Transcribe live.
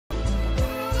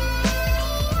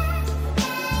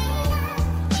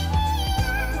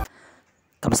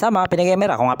Kamusta mga pinagamer?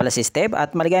 Ako nga pala si Steve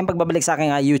at maligayang pagbabalik sa aking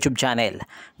YouTube channel.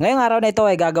 Ngayong araw na ito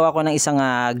ay gagawa ko ng isang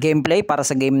gameplay para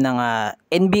sa game ng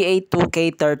NBA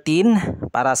 2K13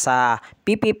 para sa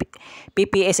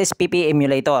PPSSPP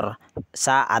emulator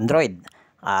sa Android.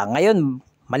 Ngayon,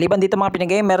 maliban dito mga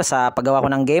pinagamer sa paggawa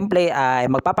ko ng gameplay ay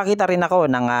magpapakita rin ako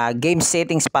ng game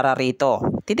settings para rito.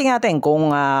 Titingnan natin kung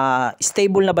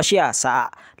stable na ba siya sa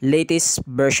latest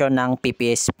version ng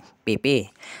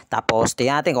PPSSPP. Tapos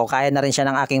tingnan natin kung kaya na rin siya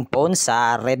ng aking phone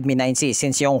sa Redmi 9C,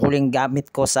 since yung huling gamit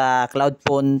ko sa cloud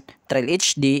phone Trail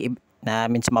HD na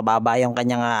minsan mababa yung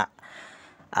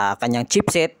kanyang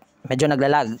chipset, medyo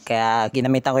naglalag, kaya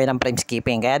ginamitan ko yun ng frame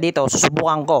skipping. Kaya dito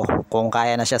susubukan ko kung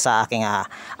kaya na siya sa aking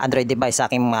Android device, sa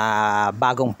aking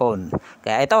bagong phone.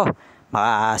 Kaya ito,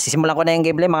 sisimulan ko na yung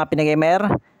gameplay mga pinagamer.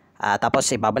 Tapos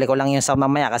ibabalik ko lang yung sa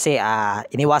mamaya kasi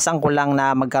iniwasan ko lang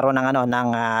na magkaroon ng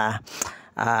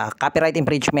copyright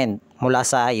infringement mula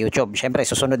sa YouTube. Syempre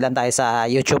susunod lang tayo sa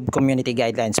YouTube community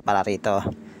guidelines para rito.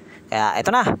 Kaya ito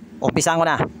na, umpisahan ko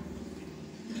na.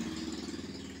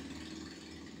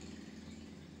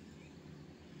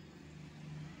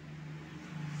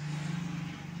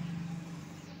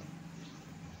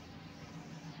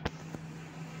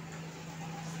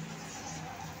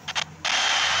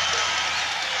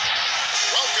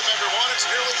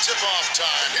 Tip-off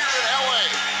time here in LA.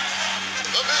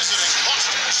 The visiting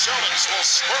Boston Celtics will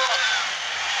spur up.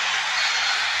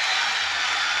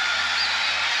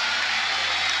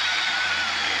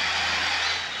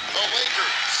 The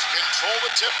Lakers control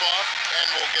the tip-off and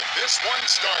will get this one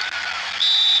started.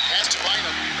 Has to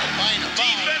Bynum.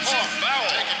 Defensive foul.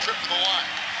 Take a trip to the line.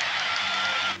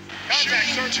 Contact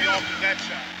searching off that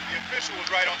shot. The official was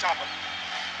right on top of him.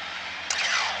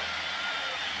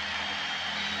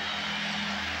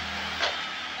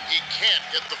 He can't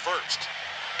get the first.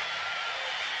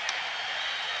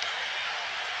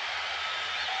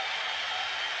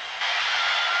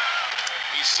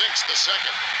 He sinks the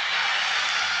second.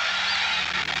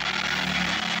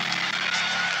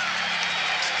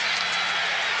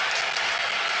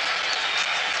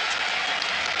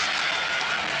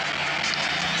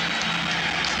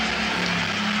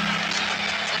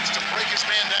 Looks to break his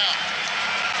man down.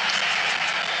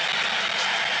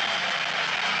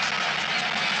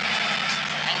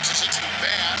 Bounces it to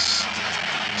Bass.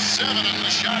 7 on the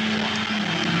shot clock.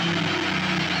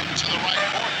 To the right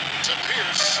corner. To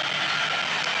Pierce.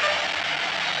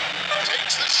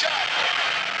 Takes the shot.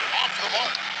 Off the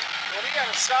mark. Well, he had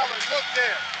a solid look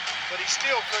there, but he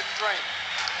still couldn't drain.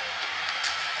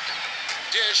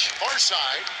 Dish, far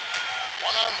side.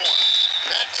 1-on-1.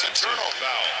 That's a turnover.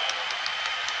 Foul.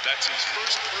 That's his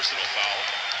first personal foul.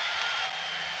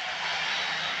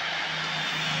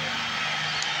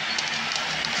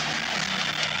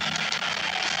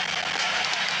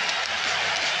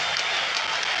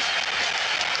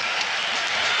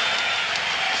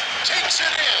 Takes it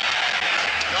in.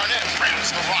 Garnett grabs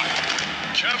the rock.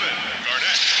 Kevin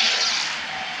Garnett.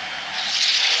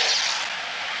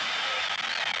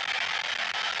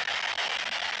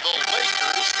 The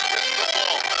Lakers with the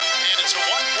ball. And it's a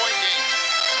 1-point game.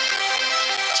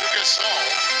 To Gasol.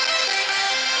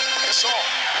 Gasol.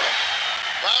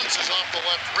 Bounces off the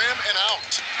left rim and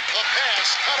out. The pass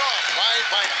cut off by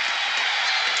Bynum.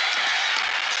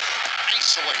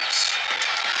 Isolates.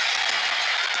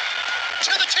 To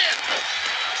the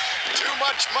 10. Too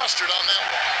much mustard on that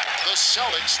one. The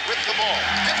Celtics with the ball.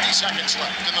 50 seconds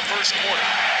left in the first quarter.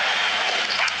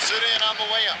 Pops it in on the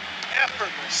layup.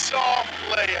 Effortless, soft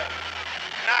layup.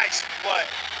 Nice play.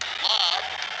 Lob.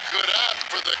 Good on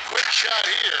for the quick shot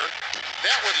here.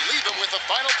 That would leave him with the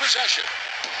final possession.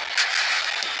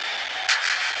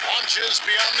 Launches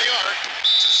beyond the arc.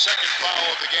 It's his second foul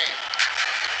of the game.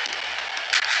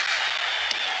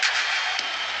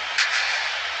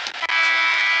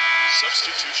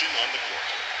 Substitution on the court.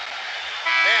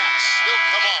 Bass. He'll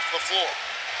come off the floor.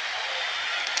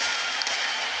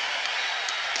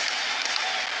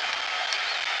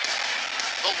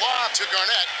 The lob to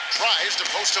Garnett. Tries to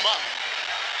post him up.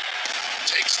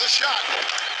 Takes the shot.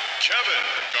 Kevin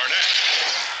Garnett.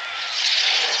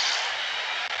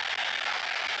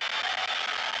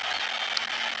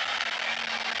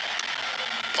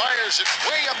 Fires it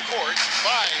way up court.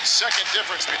 5-second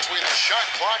difference between the shot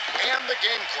clock and the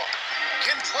game clock.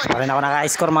 In play. Pa rin ako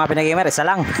naka-score mga pinagamer, isa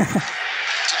lang.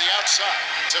 To the outside.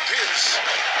 To Pierce.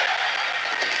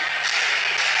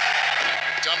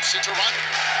 Dumps it to Runner.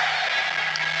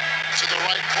 To the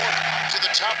right corner. To the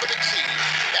top of the key.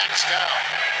 Backs down.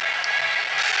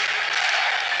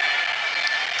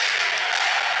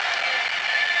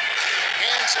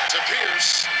 Hands it to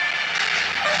Pierce.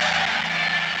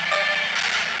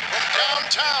 From down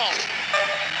downtown.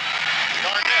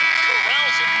 Garnett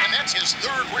corrals it, and that's his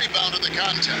third rebound of the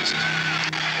contest.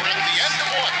 We're at the end of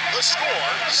one. The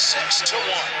score, 6-1.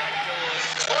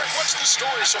 Clark, what's the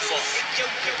story so far? There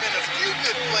have been a few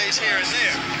good plays here and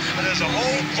there, but as a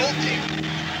whole, both teams.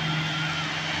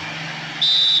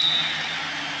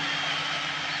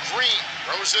 Green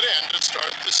throws it in to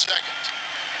start the second.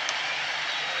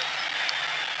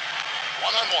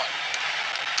 1-on-1.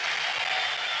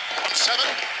 1-7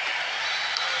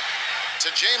 to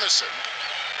Jamison.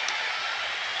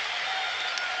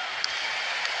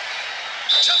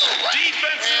 To the right.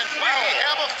 Defensive And we foul.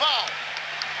 have a foul.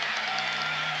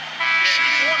 She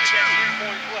wanted that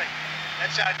three-point play. That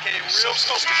shot came real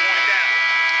close to going down.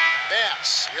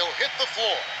 Bass will hit the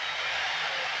floor.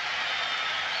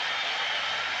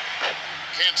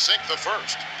 Can't sink the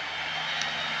first.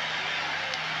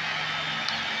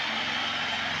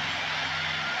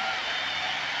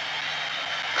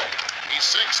 He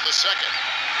sinks the second.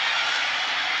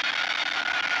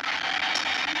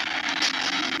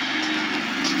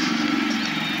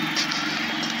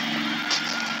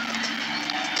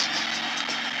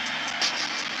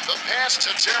 The pass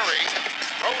to Terry.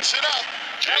 Throws it up.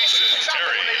 Jason When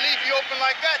Terry. they leave you open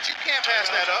like that, you can't pass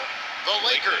that up. The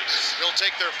Lakers will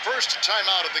take their first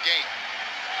timeout of the game.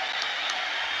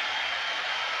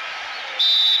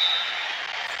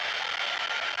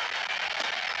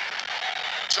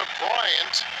 To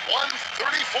Bryant,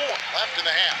 1:34 left in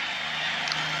the half.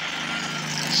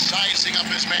 Sizing up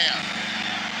his man.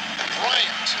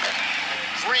 Bryant.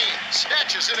 Green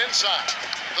snatches it inside.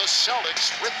 The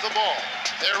Celtics with the ball.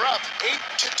 They're up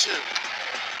 8-2.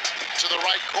 To the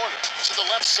right corner, to the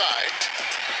left side,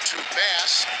 to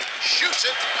Bass, shoots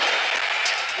it.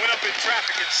 Went up in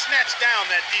traffic and snatched down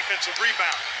that defensive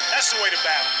rebound. That's the way to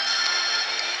battle.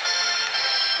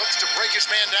 Looks to break his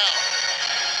man down.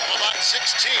 From about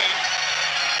 16,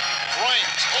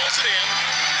 Bryant pulls it in.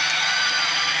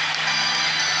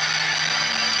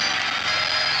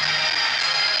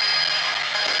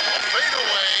 A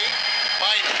fadeaway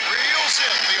by reels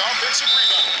in the offensive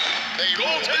rebound. They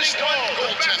rule this one.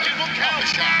 Goaltending on the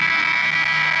shot.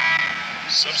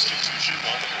 Substitution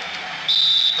on the court.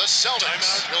 The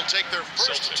Celtics Timeout. will take their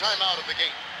first Celtics. timeout of the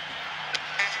game.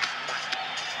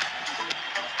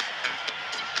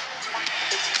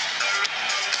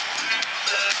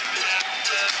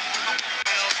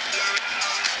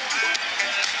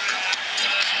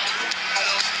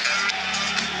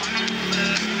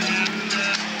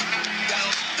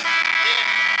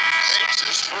 Makes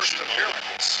his first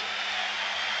appearance.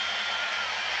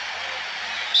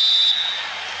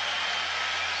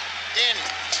 Danny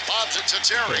lobs it to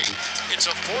Terry. It's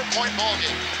a 4-point ball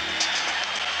game.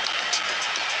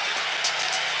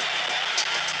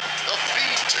 The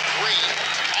feed to Green.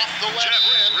 Off the left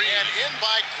Jeff rim Green. and in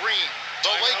by Green. The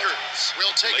Timeout. Lakers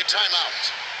will take Lakers. a timeout.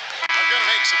 They're going to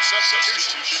make some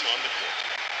substitutions. Substitution on the court.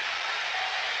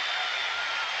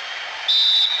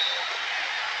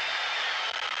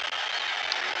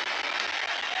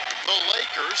 The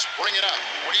Lakers bring it up.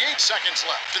 28 seconds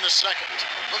left in the second.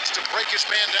 Looks to break his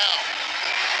man down.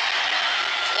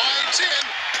 Glides in.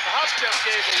 The house step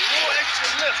gave a little extra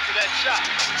lift to that shot.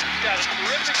 He's got a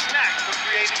terrific knack for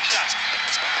creating shots.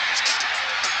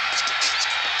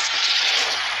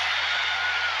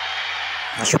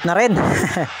 Na-shoot na rin.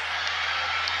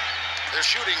 They're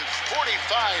shooting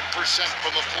 45%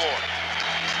 from the floor.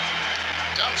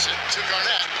 Dumps it to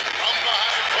Garnett. From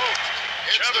behind the post.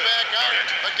 Hits the Kevin back out, Garnett.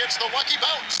 but gets the lucky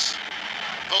bounce.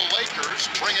 The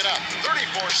Lakers bring it up.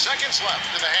 34 seconds left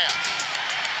in the half.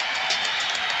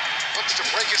 Looks to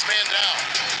break his man down.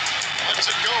 Lets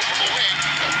it go from the wing.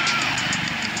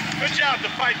 Good job to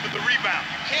fight for the rebound.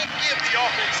 You can't give the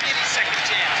offense any second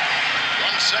chance.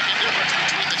 1 second difference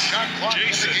between the shot clock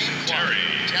Jason and the game clock. Terry.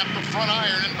 Tapped the front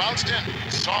iron and bounced in.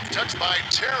 Soft touch by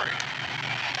Terry.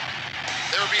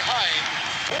 They're behind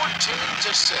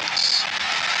 14-6.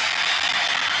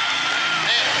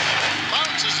 And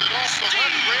bounces it off the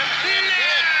left rim and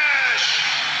in.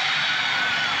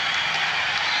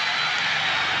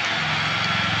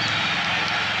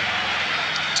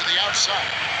 To the outside,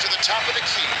 to the top of the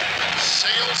key.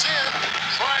 Sails in,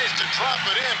 tries to drop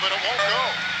it in, but it won't go.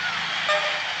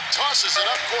 Tosses it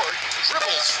up court,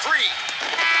 dribbles free.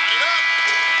 It up.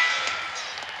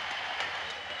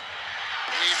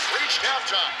 We've reached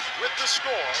halftime with the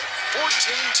score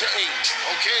 14-8.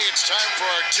 Okay, it's time for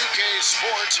our 2K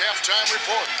Sports halftime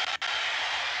report.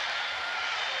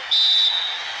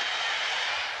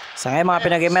 Sa ngayon mga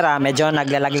pinag-gamer medyo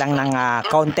naglalag lang ng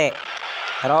kaunti.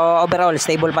 Pero overall,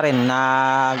 stable pa rin.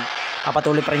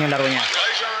 Papatuloy pa rin yung laro niya.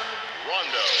 Rajon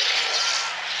Rondo.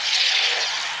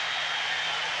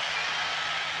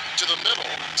 to the middle,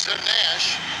 to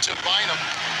Nash, to Bynum.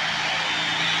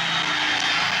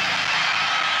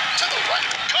 To the right,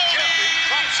 Jeffrey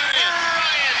drops it in.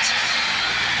 Bryant.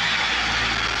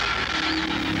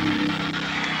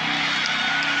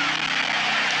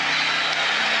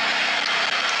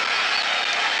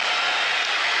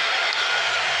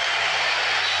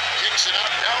 Kicks it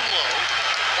out down low.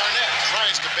 Garnett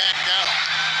tries to back down.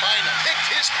 Bynum picked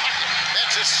his pocket.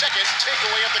 That's his second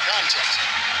takeaway of the contest.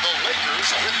 The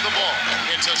Lakers with the ball.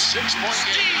 It's a 6-point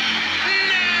game.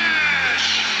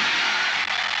 Nash.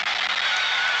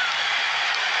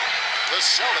 The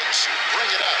Celtics bring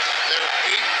it up. They're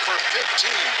 8 for 15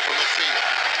 from the field.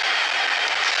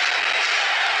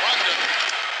 Rondo.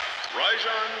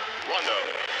 Rajon Rondo.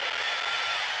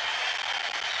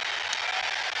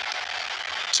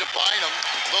 To Bynum.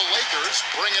 The Lakers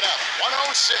bring it up.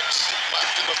 1:06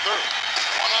 left in the third.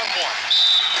 One-on-one.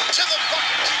 To the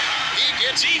bucket. He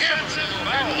gets Defensive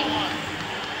hammered. foul.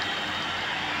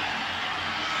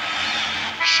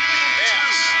 Shooting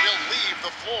pass will leave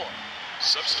the floor.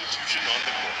 Substitution on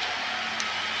the court.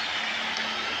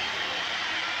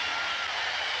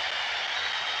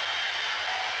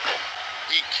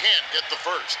 He can't get the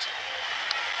first.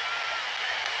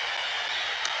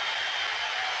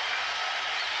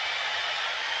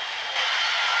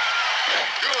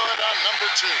 Good on number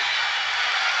 2.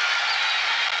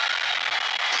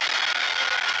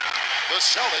 The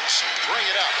Celtics bring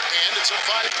it up, and it's a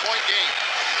 5-point game.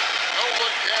 No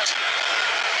look pass.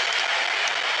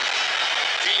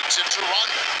 Feeds it to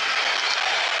Rondo.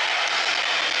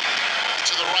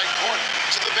 To the right corner,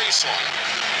 to the baseline.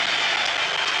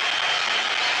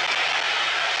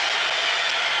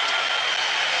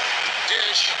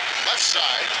 Dish, left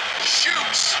side,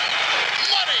 shoots.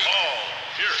 Money! Ball.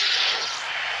 Pierce.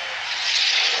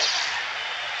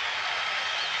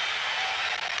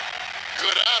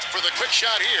 Good off for the quick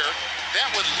shot here. That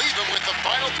would leave him with the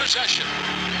final possession.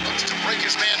 Looks to break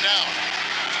his man down.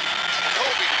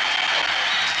 Kobe.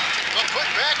 The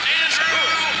putback is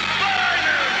good.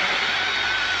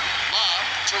 Lob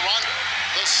to Rondo.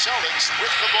 The Celtics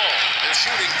with the ball. They're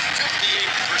shooting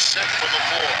 58% from the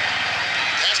floor.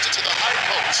 Passed it to the high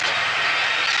post.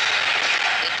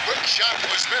 The quick shot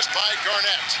was missed by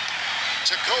Garnett.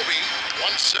 To Kobe,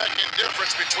 1 second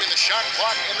difference between the shot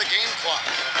clock and the game clock.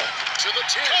 To the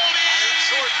 10. Fired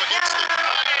short, but gets the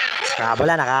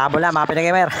Nakahabol na mga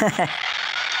pinagamer.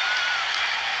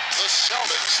 The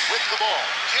Celtics with the ball.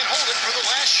 Can hold it for the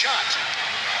last shot.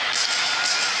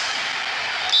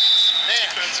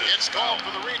 Nash gets called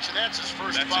for the reach, and that's his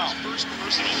first That's foul. his first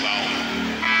personal foul.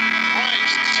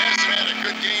 Price hasn't had a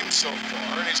good game so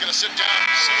far, and he's going to sit down.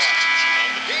 Substitution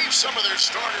on the Gave some of their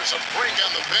starters a break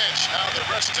on the bench. Now they're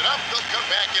rested up. They'll come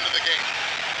back into the game.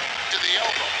 To the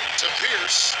elbow. To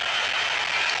Pierce.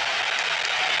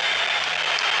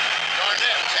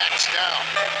 Garnett backs down.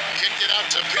 Kicked it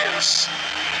out to Pierce.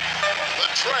 The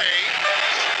tray.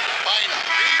 Bynum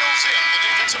reels in the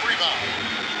defensive rebound.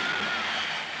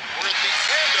 We're at the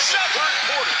end of the third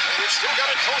quarter, and we've still got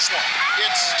a close one.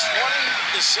 It's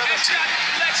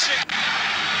 20-17.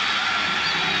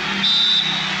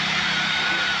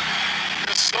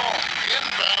 Gasol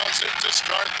inbounds it to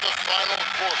start the final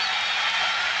quarter.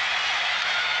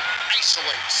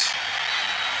 Isolates.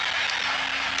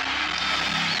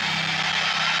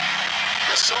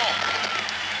 Gasol.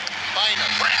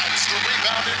 Bynum grabs the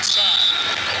rebound inside.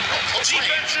 Close range.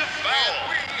 Defensive foul.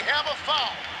 And we have a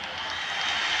foul.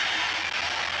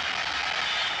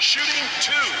 Shooting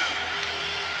 2.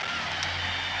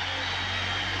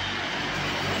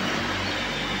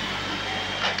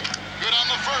 Good on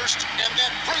the first, and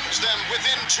that brings them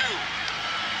within 2.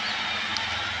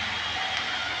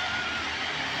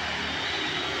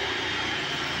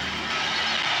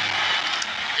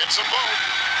 It's a boat.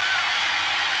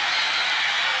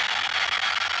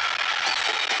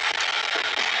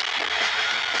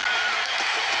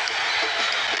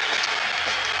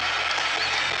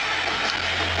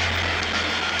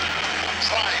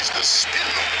 Tries the spin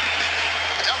move.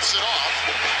 Dumps it off.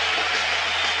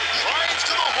 Drives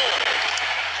to the hole.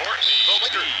 Courtney. The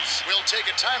Lakers will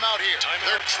take a timeout here. Timeout.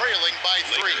 They're trailing by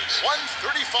 3. Lakers.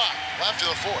 1:35 left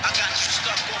in the fourth. I got you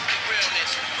stuck off the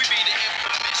realness. We be the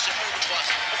infamous, you heard of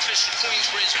us. Official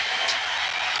Queensbridge.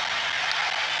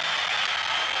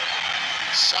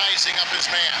 Sizing up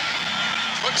his man.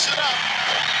 Puts it up.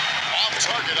 Off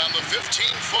target on the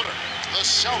 15-footer. The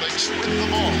Celtics with the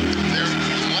ball. They're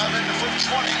 11 for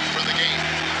 20 for the game.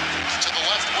 To the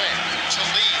left wing. To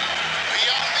Lee.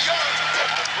 Beyond the arc.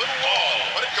 A little wall,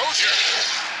 but it goes in.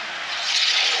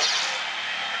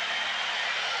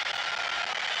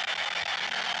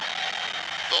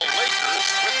 The Lakers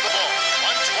with the ball.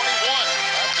 1:21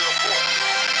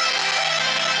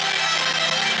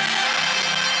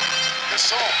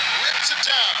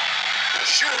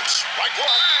 shoots. Right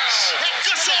block.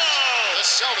 Gasol! The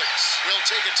Celtics will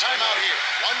take a timeout here.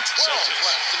 1:12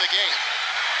 left in the game.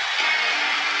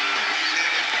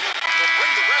 They'll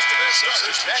bring the rest of their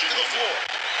starters back to the floor.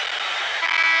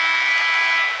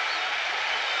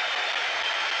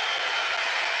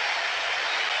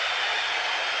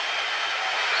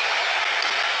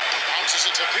 Bounces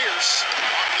it to Pierce.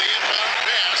 Off the inbound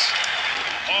pass.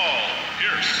 Paul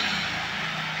Pierce.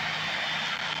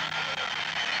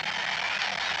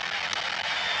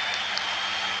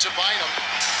 To Bynum.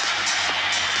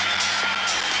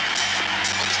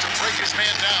 Looks to break his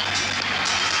man down.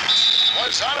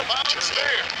 Was out of bounds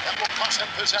there. That will cost them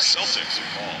possession. Celtics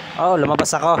ball. Oh,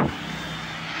 lumabas ako.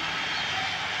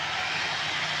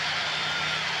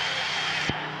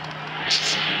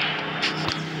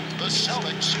 The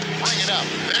Celtics bring it up.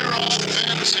 Their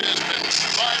offense has been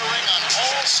firing on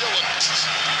all cylinders.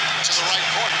 To the right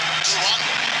corner. To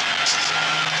Rondo.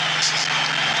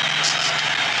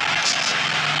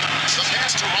 The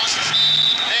pass to Rondo.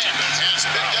 And has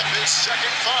picked up his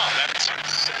second foul. That's his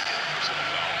second personal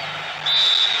foul.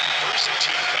 First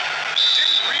team foul.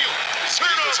 Didn't realize he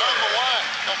was on the line.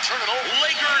 They'll turn it over.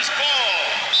 Lakers ball.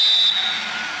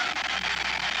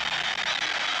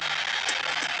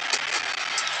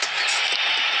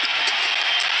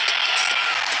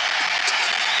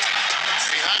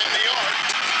 Behind the arc.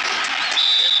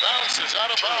 It bounces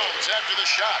out of bounds after the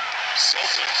shot.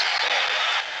 Celtics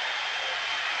ball.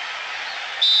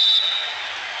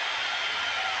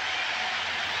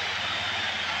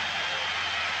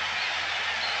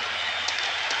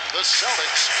 The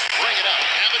Celtics bring it up.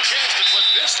 Have a chance to put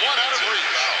this one out of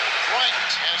reach.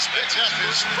 Bryant has picked up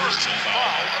his first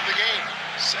foul of the game.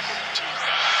 Second team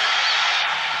foul.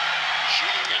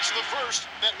 Shooting gets the first.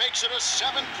 That makes it a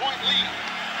 7-point lead.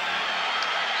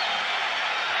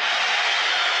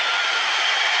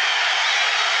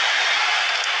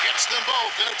 Gets them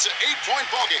both, and it's an 8-point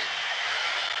ballgame.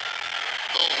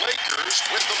 The Lakers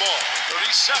with the ball.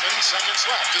 37 seconds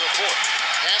left to the fourth.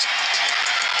 Pass.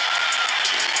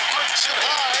 Arcs it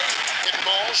high, and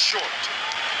ball short.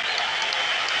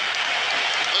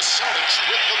 The Celtics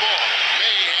with the ball.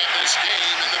 May have this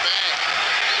game in the bag.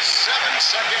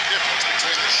 7-second difference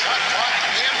between the shot clock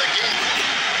and the game clock.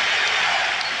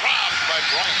 Robbed by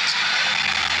Bryant.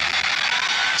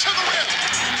 To the rim.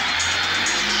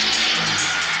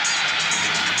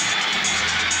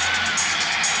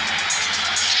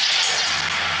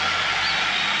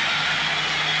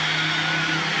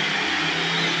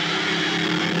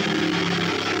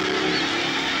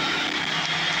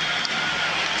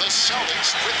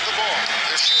 Celtics with the ball.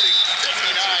 They're shooting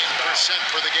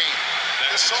 59% for the game.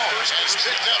 Gasol has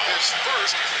picked up his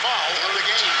first foul of the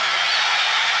game.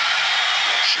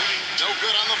 Shooting no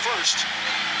good on the first.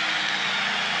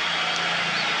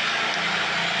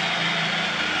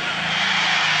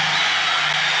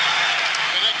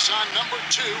 Connects on number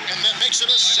 2, and that makes it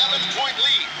a 7-point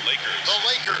lead. Lakers. The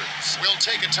Lakers will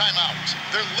take a timeout.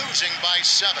 They're losing by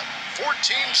 7. 14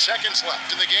 seconds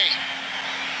left in the game.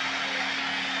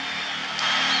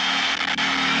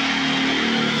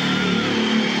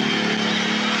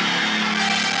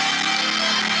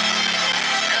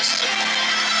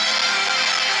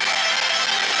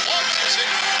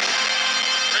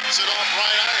 It off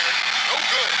right iron. No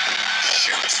good.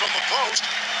 Shoots from the post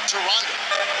to Rondo.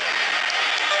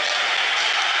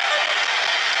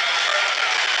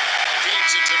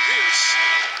 Feeds it to Pierce.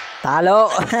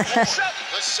 Talo.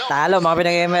 The Celtics Talo mga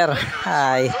pinagamer.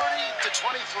 Ay. 30 to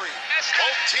 23.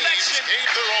 Both teams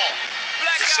gave their all.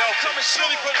 The Celtics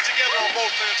really put it together on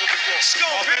both ends of the floor.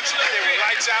 Offensively, they were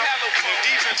lights out. Their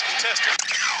defense contested.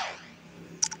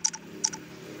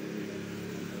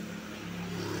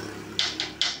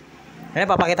 Ngayon,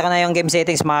 papakita ko na yung game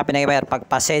settings mga pinagamer.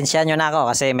 Pagpasensya nyo na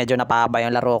ako kasi medyo napahaba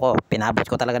yung laro ko. Pinabot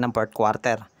ko talaga ng fourth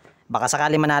quarter. Baka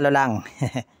sakali manalo lang.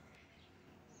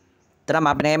 Ito na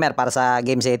mga pinagamer para sa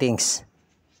game settings.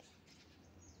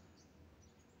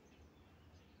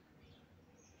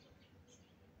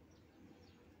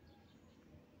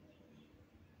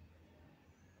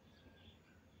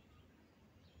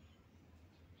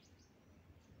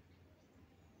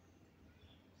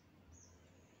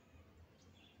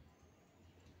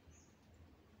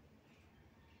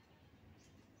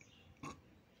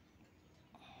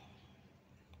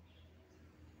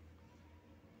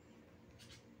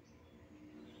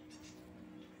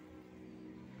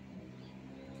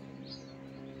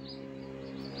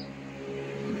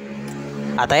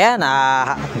 At ayan,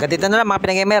 hanggang dito na lang mga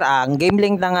pinagamer. Ang game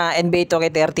link ng NBA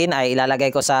 2K13 ay ilalagay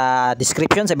ko sa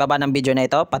description sa baba ng video na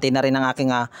ito. Pati na rin ang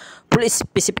aking full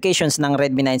specifications ng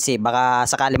Redmi 9C. Baka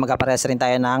sakali magkapares rin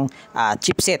tayo ng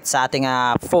chipset sa ating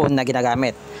phone na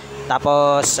ginagamit.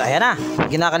 Tapos, ayan na.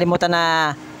 Huwag nakalimutan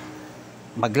na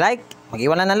mag-like,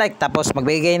 mag-iwan lang ng like. Tapos,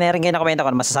 magbigay na rin kayo ng komento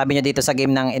kung masasabi nyo dito sa game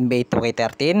ng NBA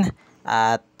 2K13.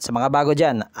 At sa mga bago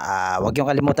dyan, huwag yung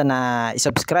kalimutan na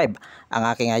i-subscribe ang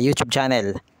aking YouTube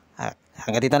channel.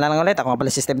 Hanggang dito na lang ulit. Ako nga pala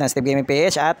si Steve ng Steve Gaming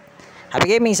PH at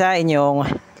happy gaming sa inyong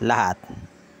lahat.